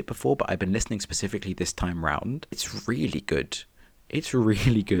noticed it before, but I've been listening specifically this time round. It's really good. It's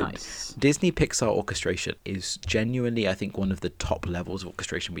really good. Nice. Disney Pixar orchestration is genuinely, I think, one of the top levels of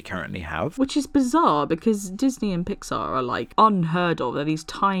orchestration we currently have. Which is bizarre because Disney and Pixar are like unheard of. They're these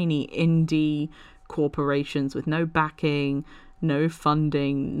tiny indie corporations with no backing, no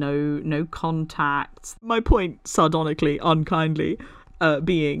funding, no contacts. My point, sardonically, unkindly,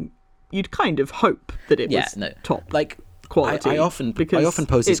 being you'd kind of hope that it was top. Like quality. I often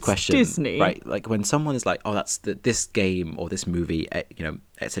pose this question, Disney, right? Like when someone is like, "Oh, that's this game or this movie, you know,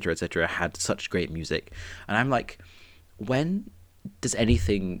 etc., etc., had such great music," and I'm like, when does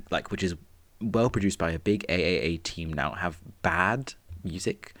anything like which is well produced by a big AAA team now have bad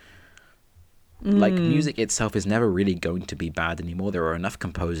music? Like music itself is never really going to be bad anymore. There are enough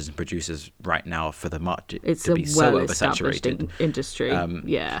composers and producers right now for the market to be so oversaturated. Industry.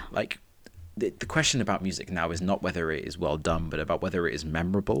 Yeah. Like the question about music now is not whether it is well done, but about whether it is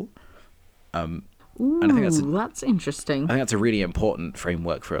memorable. And I think that's interesting. I think that's a really important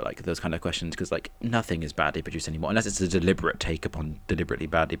framework for like those kind of questions, because like nothing is badly produced anymore, unless it's a deliberate take upon deliberately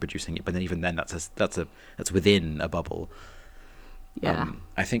badly producing it. But then even then, that's within a bubble. Yeah.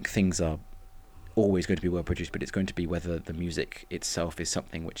 I think things are always going to be well produced, but it's going to be whether the music itself is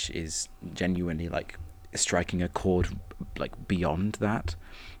something which is genuinely like striking a chord like beyond that.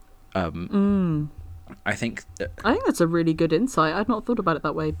 I think that's a really good insight. I'd not thought about it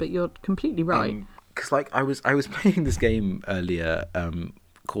that way, but you're completely right. Because like I was playing this game earlier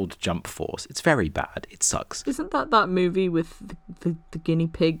called Jump Force. It's very bad. It sucks. Isn't that movie with the guinea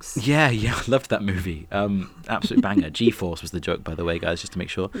pigs? Yeah, I loved that movie. Absolute banger. G-Force was the joke, by the way, guys, just to make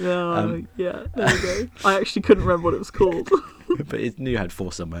sure. Yeah, there we go. I actually couldn't remember what it was called. But it knew it had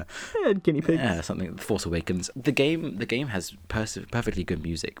Force somewhere. It had guinea pigs. Yeah, something. Force Awakens. The game has perfectly good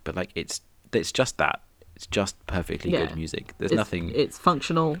music, but like it's just that. It's just perfectly good music. There's nothing. It's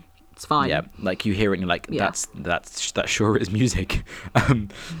functional. It's fine. Yeah, like you hear it and you're like, that sure is music.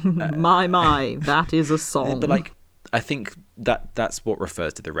 My, that is a song. But like, I think that's what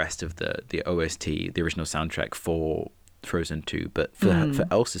refers to the rest of the OST, the original soundtrack for Frozen 2. But for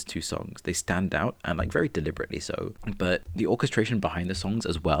Elsa's two songs, they stand out, and like very deliberately so. But the orchestration behind the songs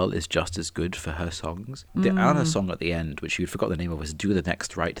as well is just as good for her songs. The Anna song at the end, which you'd forgot the name of, was "Do the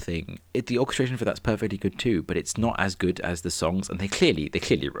Next Right Thing." The orchestration for that's perfectly good too, but it's not as good as the songs. And they clearly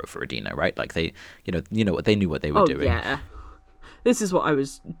wrote for Adina, right? Like they, you know what they knew what they were doing. Yeah, this is what I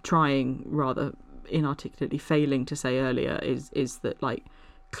was trying, rather inarticulately failing to say earlier, is that like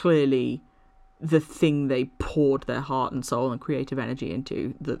clearly the thing they poured their heart and soul and creative energy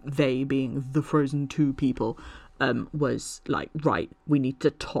into, that they being the Frozen 2 people, was like, right, we need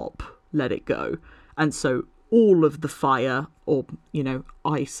to let it go. And so all of the fire, or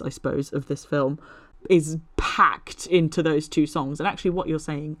ice, I suppose, of this film is packed into those two songs. And actually what you're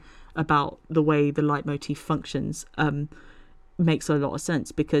saying about the way the leitmotif functions makes a lot of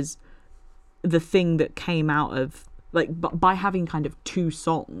sense, because the thing that came out of like by having kind of two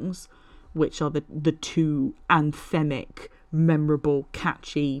songs which are the two anthemic memorable,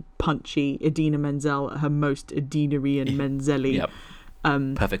 catchy, punchy Idina Menzel at her most Idina-y and Menzel-y. Yep.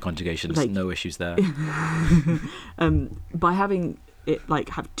 Perfect conjugation. like- No issues there. By having it like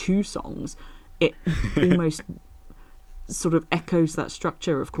have two songs, it almost sort of echoes that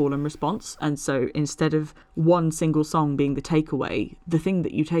structure of call and response. And so instead of one single song being the takeaway, the thing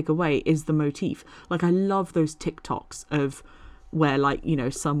that you take away is the motif. Like, I love those TikToks of where, like, you know,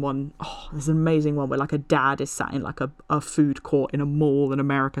 someone, there's an amazing one where like a dad is sat in like a food court in a mall in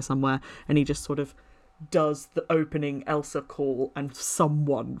America somewhere, and he just sort of does the opening Elsa call, and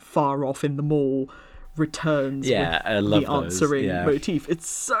someone far off in the mall returns with I love the those. answering motif. It's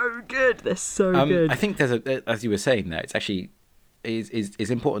so good. They're so good. I think there's as you were saying there, it's actually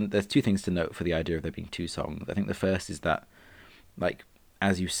is important. There's two things to note for the idea of there being two songs. I think the first is that, like,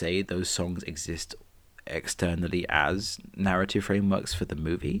 as you say, those songs exist externally as narrative frameworks for the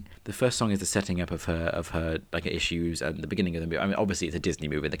movie. The first song is the setting up of her like issues, and the beginning of the movie. I mean, obviously it's a Disney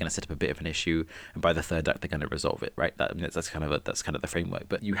movie, they're going to set up a bit of an issue, and by the third act they're going to resolve it, right? That's kind of the framework.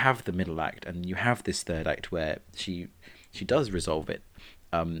 But you have the middle act, and you have this third act where she does resolve it,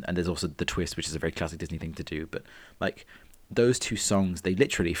 and there's also the twist, which is a very classic Disney thing to do. But like, those two songs, they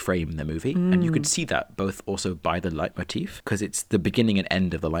literally frame the movie, and you could see that both also by the leitmotif, because it's the beginning and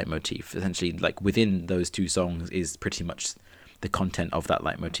end of the leitmotif. Essentially, like, within those two songs is pretty much the content of that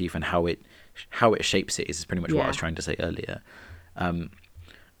leitmotif, and how it shapes it is pretty much what I was trying to say earlier.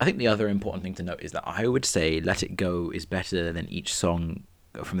 I think the other important thing to note is that I would say Let It Go is better than each song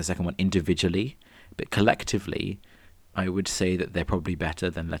from the second one individually, but collectively, I would say that they're probably better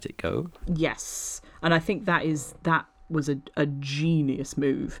than Let It Go. Yes, and I think that was a genius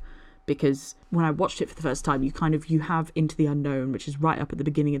move, because when I watched it for the first time, you have Into the Unknown, which is right up at the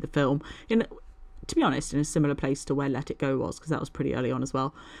beginning of the film, to be honest, in a similar place to where Let It Go was, because that was pretty early on as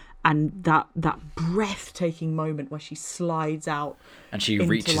well. And that breathtaking moment where she slides out and she into,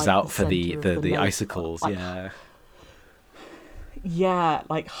 reaches like, out for the lake, icicles, like,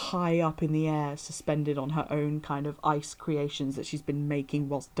 like high up in the air, suspended on her own kind of ice creations that she's been making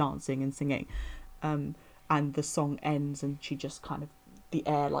whilst dancing and singing. And the song ends, and she just kind of, the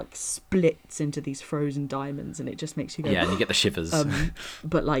air like splits into these frozen diamonds, and it just makes you go, and you get the shivers.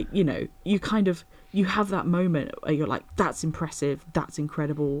 But like, you know, you have that moment where you're like, that's impressive, that's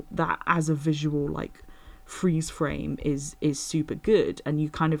incredible, that as a visual like freeze frame is super good, and you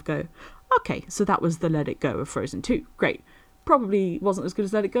kind of go, okay, so that was the Let It Go of Frozen 2. Great. Probably wasn't as good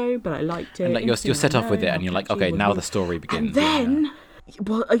as Let It Go, but I liked it. And like, you're set off with it, and you're like, okay, now the story begins. And then,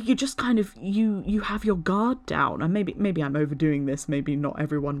 well, you just kind of, you have your guard down. And maybe I'm overdoing this. Maybe not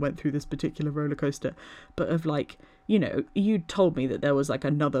everyone went through this particular roller coaster. But of like, you know, you told me that there was like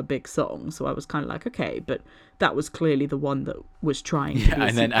another big song. So I was kind of like, okay, but that was clearly the one that was trying to be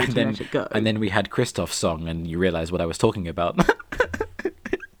Let It Go. And then we had Christoph's song, and you realise what I was talking about.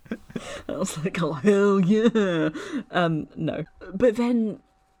 I was like, oh, hell yeah. No. But then,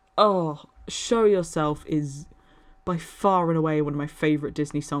 Show Yourself is by far and away one of my favourite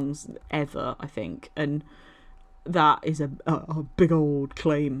Disney songs ever, I think. And that is a big old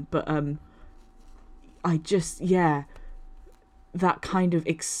claim. But I just, that kind of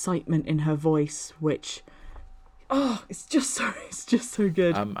excitement in her voice, which, it's just so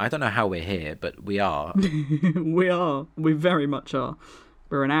good. I don't know how we're here, but we are. We very much are.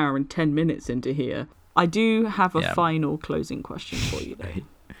 We're an hour and 10 minutes into here. I do have a final closing question for you, though.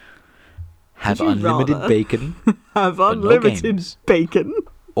 Have unlimited bacon. Have unlimited bacon.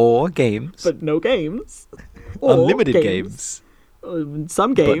 Or games. But no games. Or unlimited games.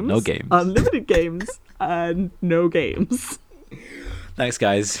 Some games. But no games. Unlimited games. And no games. Thanks,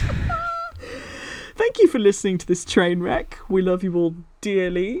 guys. Thank you for listening to this train wreck. We love you all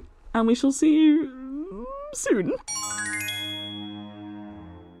dearly. And we shall see you soon.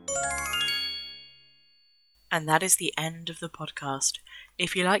 And that is the end of the podcast.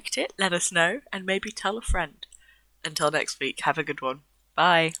 If you liked it, let us know, and maybe tell a friend. Until next week, have a good one.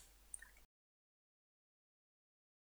 Bye.